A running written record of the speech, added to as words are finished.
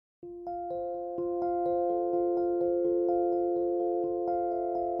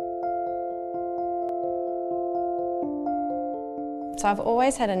So I've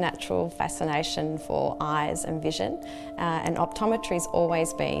always had a natural fascination for eyes and vision, and optometry's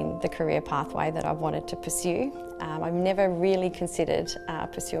always been the career pathway that I've wanted to pursue. I've never really considered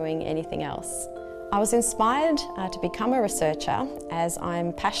pursuing anything else. I was inspired to become a researcher as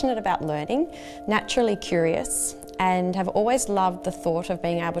I'm passionate about learning, naturally curious, and have always loved the thought of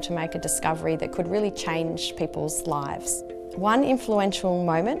being able to make a discovery that could really change people's lives. One influential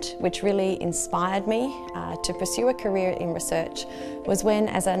moment which really inspired me to pursue a career in research was when,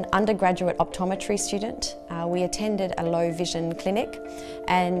 as an undergraduate optometry student, we attended a low vision clinic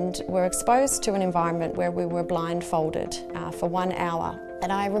and were exposed to an environment where we were blindfolded for 1 hour.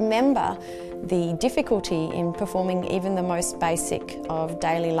 And I remember the difficulty in performing even the most basic of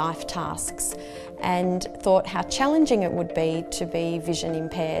daily life tasks and thought how challenging it would be to be vision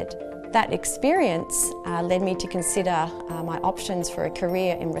impaired. That experience led me to consider my options for a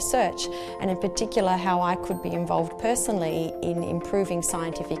career in research, and in particular how I could be involved personally in improving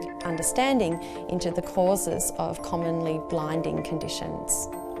scientific understanding into the causes of commonly blinding conditions.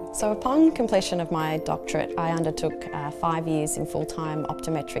 So upon completion of my doctorate, I undertook 5 years in full-time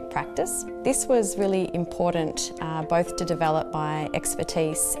optometric practice. This was really important both to develop my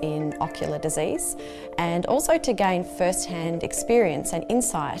expertise in ocular disease and also to gain first-hand experience and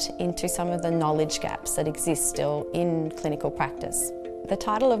insight into some of the knowledge gaps that exist still in clinical practice. The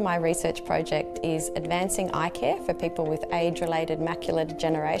title of my research project is Advancing Eye Care for People with Age-Related Macular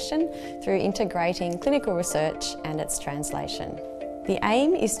Degeneration through integrating clinical research and its translation. The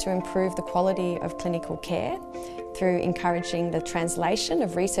aim is to improve the quality of clinical care through encouraging the translation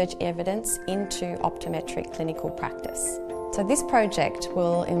of research evidence into optometric clinical practice. So this project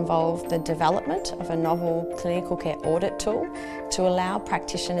will involve the development of a novel clinical care audit tool to allow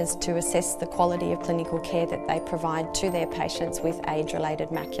practitioners to assess the quality of clinical care that they provide to their patients with age-related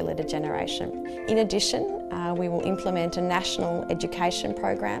macular degeneration. In addition, we will implement a national education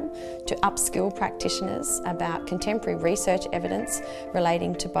program to upskill practitioners about contemporary research evidence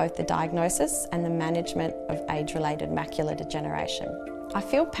relating to both the diagnosis and the management of age-related macular degeneration. I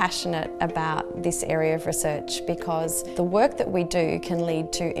feel passionate about this area of research because the work that we do can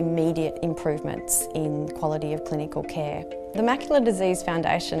lead to immediate improvements in quality of clinical care. The Macular Disease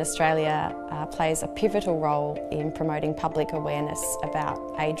Foundation Australia plays a pivotal role in promoting public awareness about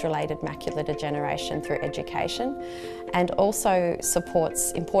age-related macular degeneration through education and also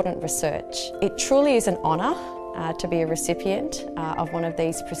supports important research. It truly is an honour to be a recipient of one of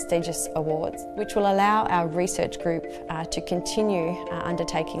these prestigious awards, which will allow our research group to continue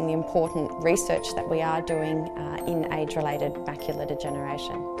undertaking the important research that we are doing in age-related macular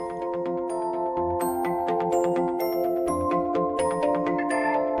degeneration.